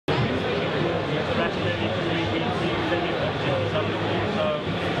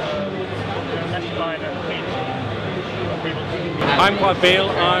I'm Clive Beale.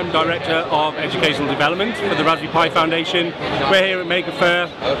 I'm Director of Educational Development for the Raspberry Pi Foundation. We're here at Maker Faire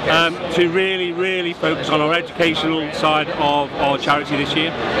to really focus on our educational side of our charity this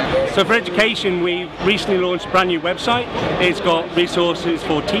year. So for education, we recently launched a brand new website. It's got resources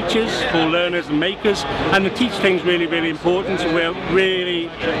for teachers, for learners and makers, and the teach thing's really important. So we're really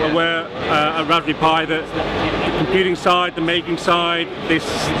aware at Raspberry Pi that the computing side, the making side, this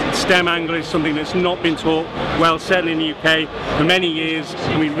STEM angle is something that's not been taught well, certainly in the UK, for many years,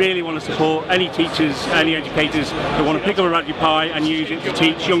 and we really want to support any teachers, any educators that want to pick up a Raspberry Pi and use it to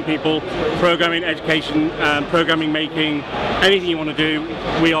teach young people programming, education, programming, making, anything you want to do.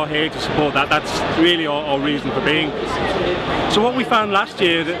 We are here to support that. That's really our reason for being. So what we found last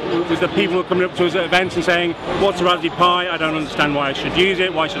year was that people were coming up to us at events and saying, what's a Raspberry Pi? I don't understand why I should use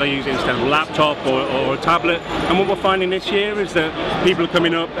it. Why should I use it instead of a laptop or a tablet? And what we're finding this year is that people are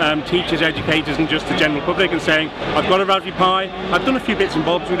coming up, teachers, educators and just the general public, and saying, I've got a Raspberry Pi, I've done a few bits and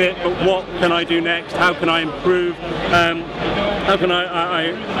bobs with it, but what can I do next? How can I improve? How can I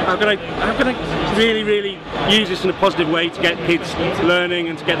really use this in a positive way to get kids learning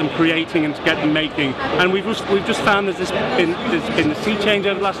and to get them creating and to get them making? And we've just found there's been a sea change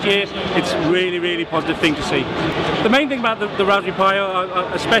over the last year. It's a really positive thing to see. The main thing about the Raspberry Pi,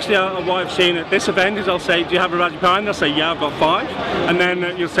 especially what I've seen at this event, is I'll say, do you have a Raspberry Pi? And they'll say, yeah, I've got 5. And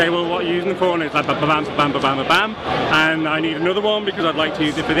then you'll say, well, what are you using it for? And it's like, bam, and I need another one because I'd like to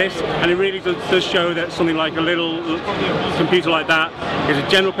use it for this. And it really does show that something like a little computer like that is a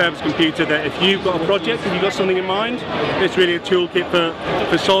general purpose computer that if you've got a project, if you've got something in mind, it's really a toolkit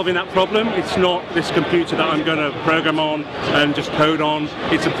for solving that problem. It's not this computer that I'm going to program on and just code on.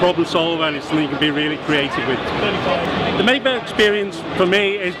 It's a problem solver, and it's something you can be really creative with. The Maker experience for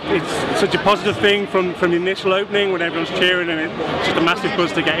me is it's such a positive thing from the initial opening when everyone's cheering and it's just a massive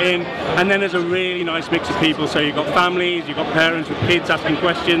buzz to get in, and then there's a really nice mix of people. So you've got families, you've got parents with kids asking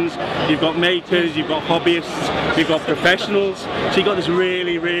questions, you've got makers, you've got hobbyists, you've got professionals. So you've got this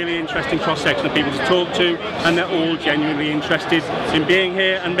really interesting cross-section of people to talk to, and they're all genuinely interested in being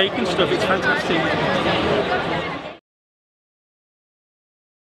here and making stuff. It's fantastic.